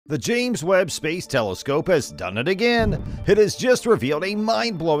The James Webb Space Telescope has done it again. It has just revealed a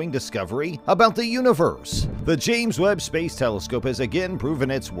mind-blowing discovery about the universe. The James Webb Space Telescope has again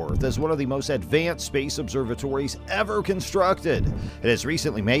proven its worth as one of the most advanced space observatories ever constructed. It has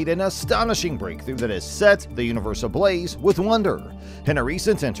recently made an astonishing breakthrough that has set the universe ablaze with wonder. In a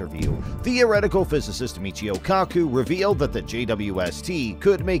recent interview, theoretical physicist Michio Kaku revealed that the JWST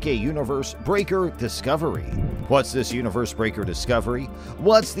could make a universe-breaker discovery. What's this universe-breaker discovery?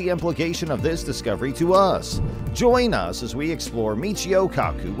 What's the implication of this discovery to us? Join us as we explore Michio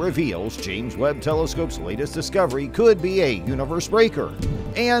Kaku reveals James Webb Telescope's latest discovery could be a universe breaker,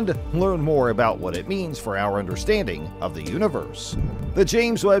 and learn more about what it means for our understanding of the universe. The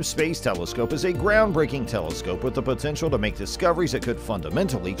James Webb Space Telescope is a groundbreaking telescope with the potential to make discoveries that could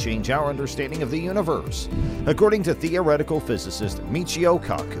fundamentally change our understanding of the universe. According to theoretical physicist Michio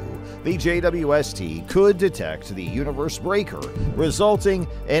Kaku, the JWST could detect the universe breaker, resulting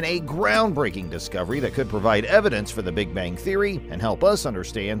in a groundbreaking discovery that could provide evidence for the Big Bang Theory and help us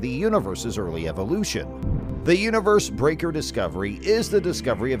understand the universe's early evolution. The universe breaker discovery is the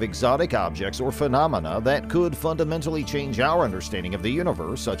discovery of exotic objects or phenomena that could fundamentally change our understanding of the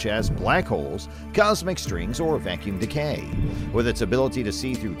universe, such as black holes, cosmic strings, or vacuum decay. With its ability to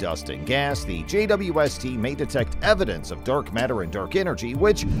see through dust and gas, the JWST may detect evidence of dark matter and dark energy,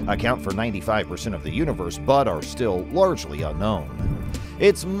 which account for 95% of the universe but are still largely unknown.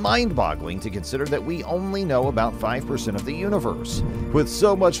 It's mind-boggling to consider that we only know about 5% of the universe. With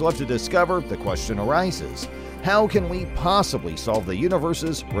so much left to discover, the question arises: how can we possibly solve the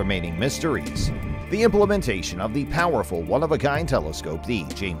universe's remaining mysteries? The implementation of the powerful one-of-a-kind telescope, the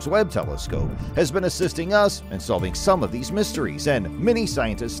James Webb Telescope, has been assisting us in solving some of these mysteries, and many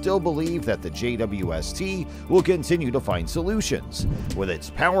scientists still believe that the JWST will continue to find solutions. With its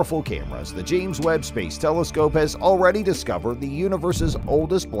powerful cameras, the James Webb Space Telescope has already discovered the universe's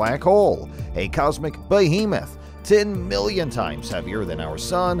oldest black hole, a cosmic behemoth 10 million times heavier than our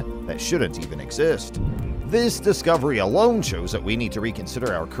Sun that shouldn't even exist. This discovery alone shows that we need to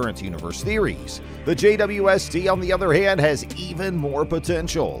reconsider our current universe theories. The JWST, on the other hand, has even more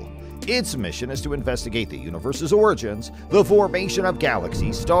potential. Its mission is to investigate the universe's origins, the formation of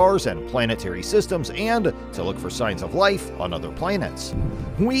galaxies, stars, and planetary systems, and to look for signs of life on other planets.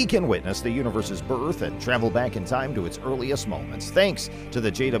 We can witness the universe's birth and travel back in time to its earliest moments thanks to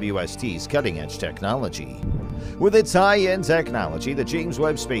the JWST's cutting-edge technology. With its high-end technology, the James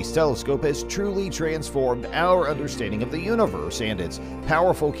Webb Space Telescope has truly transformed our understanding of the universe, and its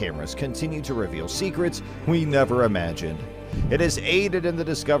powerful cameras continue to reveal secrets we never imagined. It has aided in the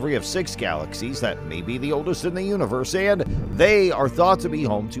discovery of 6 galaxies that may be the oldest in the universe, and they are thought to be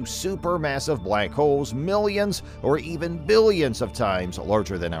home to supermassive black holes millions or even billions of times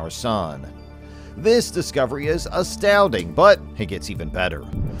larger than our Sun. This discovery is astounding, but it gets even better.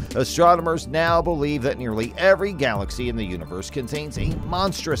 Astronomers now believe that nearly every galaxy in the universe contains a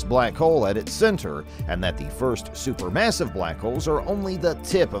monstrous black hole at its center, and that the first supermassive black holes are only the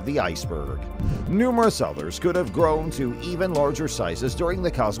tip of the iceberg. Numerous others could have grown to even larger sizes during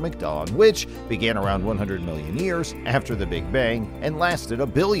the cosmic dawn, which began around 100 million years after the Big Bang and lasted a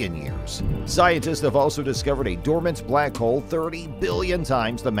billion years. Scientists have also discovered a dormant black hole 30 billion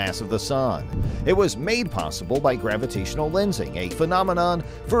times the mass of the Sun. It was made possible by gravitational lensing, a phenomenon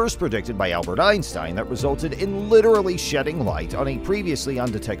first predicted by Albert Einstein that resulted in literally shedding light on a previously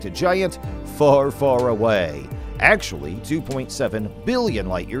undetected giant far, far away, actually 2.7 billion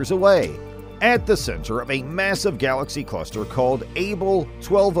light-years away, at the center of a massive galaxy cluster called Abell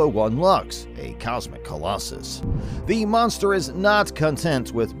 1201 Lux, a cosmic colossus. The monster is not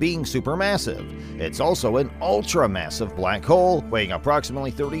content with being supermassive. It's also an ultra-massive black hole, weighing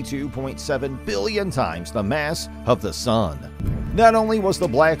approximately 32.7 billion times the mass of the Sun. Not only was the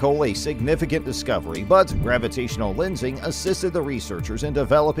black hole a significant discovery, but gravitational lensing assisted the researchers in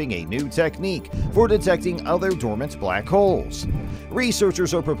developing a new technique for detecting other dormant black holes.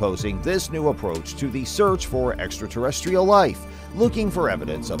 Researchers are proposing this new approach to the search for extraterrestrial life, looking for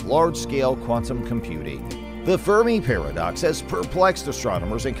evidence of large-scale quantum computing. The Fermi paradox has perplexed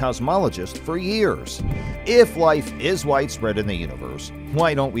astronomers and cosmologists for years. If life is widespread in the universe,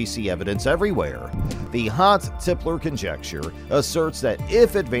 why don't we see evidence everywhere? The Hot-Tipler conjecture asserts that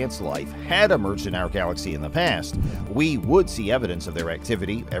if advanced life had emerged in our galaxy in the past, we would see evidence of their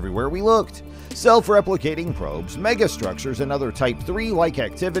activity everywhere we looked. Self-replicating probes, megastructures, and other Type 3-like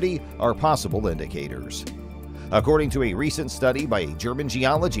activity are possible indicators. According to a recent study by a German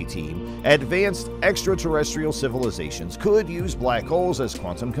geology team, advanced extraterrestrial civilizations could use black holes as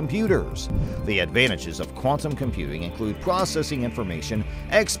quantum computers. The advantages of quantum computing include processing information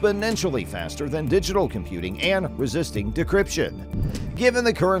exponentially faster than digital computing and resisting decryption. Given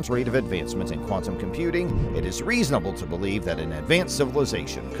the current rate of advancement in quantum computing, it is reasonable to believe that an advanced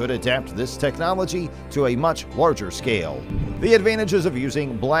civilization could adapt this technology to a much larger scale. The advantages of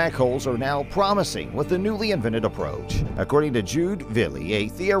using black holes are now promising with the newly invented approach. According to Jude Vili, a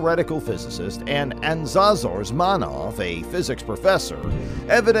theoretical physicist, and Anzazor Zmanov, a physics professor,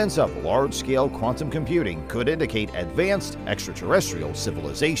 evidence of large-scale quantum computing could indicate advanced extraterrestrial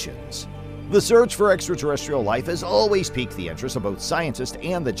civilizations. The search for extraterrestrial life has always piqued the interest of both scientists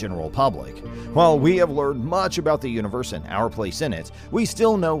and the general public. While we have learned much about the universe and our place in it, we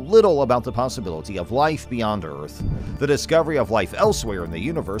still know little about the possibility of life beyond Earth. The discovery of life elsewhere in the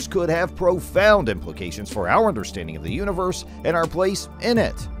universe could have profound implications for our understanding of the universe and our place in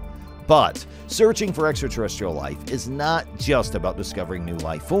it. But searching for extraterrestrial life is not just about discovering new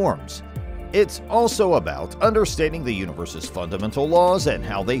life forms. It's also about understanding the universe's fundamental laws and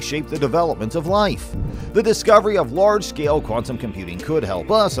how they shape the development of life. The discovery of large-scale quantum computing could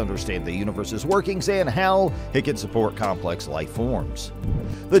help us understand the universe's workings and how it can support complex life forms.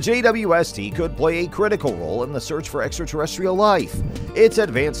 The JWST could play a critical role in the search for extraterrestrial life. Its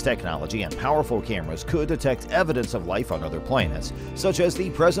advanced technology and powerful cameras could detect evidence of life on other planets, such as the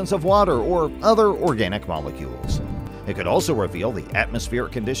presence of water or other organic molecules. It could also reveal the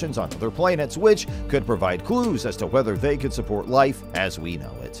atmospheric conditions on other planets, which could provide clues as to whether they could support life as we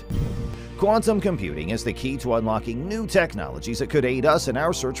know it. Quantum computing is the key to unlocking new technologies that could aid us in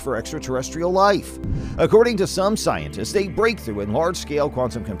our search for extraterrestrial life. According to some scientists, a breakthrough in large-scale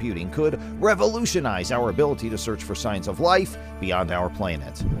quantum computing could revolutionize our ability to search for signs of life beyond our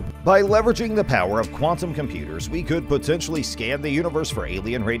planet. By leveraging the power of quantum computers, we could potentially scan the universe for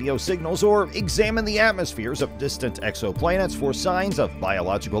alien radio signals or examine the atmospheres of distant exoplanets for signs of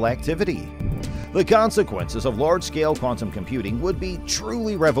biological activity. The consequences of large-scale quantum computing would be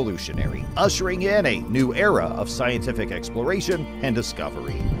truly revolutionary, ushering in a new era of scientific exploration and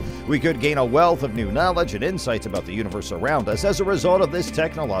discovery. We could gain a wealth of new knowledge and insights about the universe around us as a result of this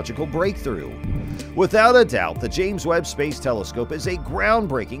technological breakthrough. Without a doubt, the James Webb Space Telescope is a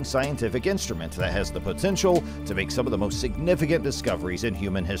groundbreaking scientific instrument that has the potential to make some of the most significant discoveries in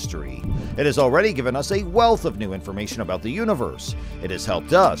human history. It has already given us a wealth of new information about the universe. It has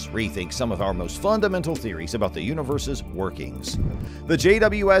helped us rethink some of our most fundamental theories about the universe's workings. The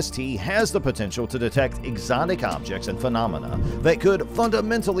JWST has the potential to detect exotic objects and phenomena that could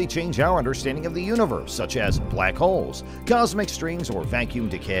fundamentally change our understanding of the universe, such as black holes, cosmic strings, or vacuum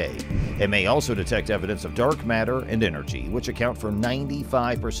decay. It may also detect evidence of dark matter and energy, which account for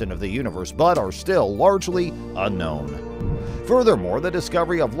 95% of the universe but are still largely unknown. Furthermore, the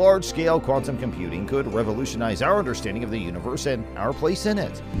discovery of large-scale quantum computing could revolutionize our understanding of the universe and our place in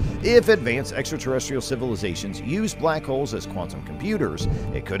it. If advanced extraterrestrial civilizations use black holes as quantum computers,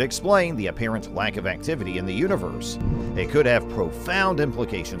 it could explain the apparent lack of activity in the universe. It could have profound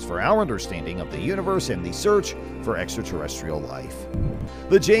implications for our understanding of the universe and the search for extraterrestrial life.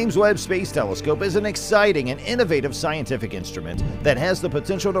 The James Webb Space Telescope is an exciting and innovative scientific instrument that has the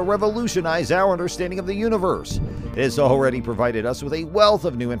potential to revolutionize our understanding of the universe. It has already provided us with a wealth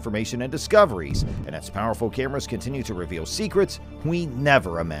of new information and discoveries, and its powerful cameras continue to reveal secrets we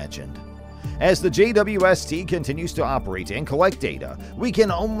never imagined. As the JWST continues to operate and collect data, we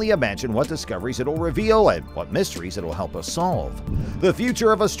can only imagine what discoveries it'll reveal and what mysteries it'll help us solve. The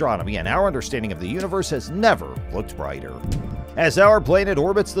future of astronomy and our understanding of the universe has never looked brighter. As our planet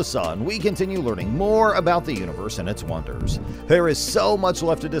orbits the Sun, we continue learning more about the universe and its wonders. There is so much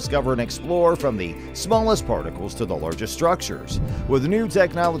left to discover and explore, from the smallest particles to the largest structures. With new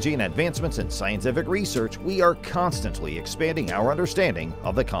technology and advancements in scientific research, we are constantly expanding our understanding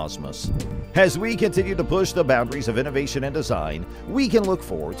of the cosmos. As we continue to push the boundaries of innovation and design, we can look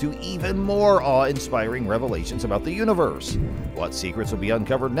forward to even more awe-inspiring revelations about the universe. What secrets will be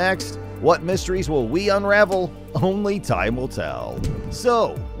uncovered next? What mysteries will we unravel? Only time will tell.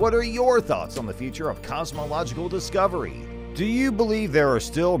 So, what are your thoughts on the future of cosmological discovery? Do you believe there are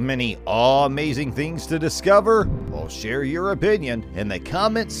still many awe-amazing things to discover? Well, share your opinion in the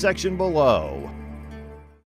comment section below.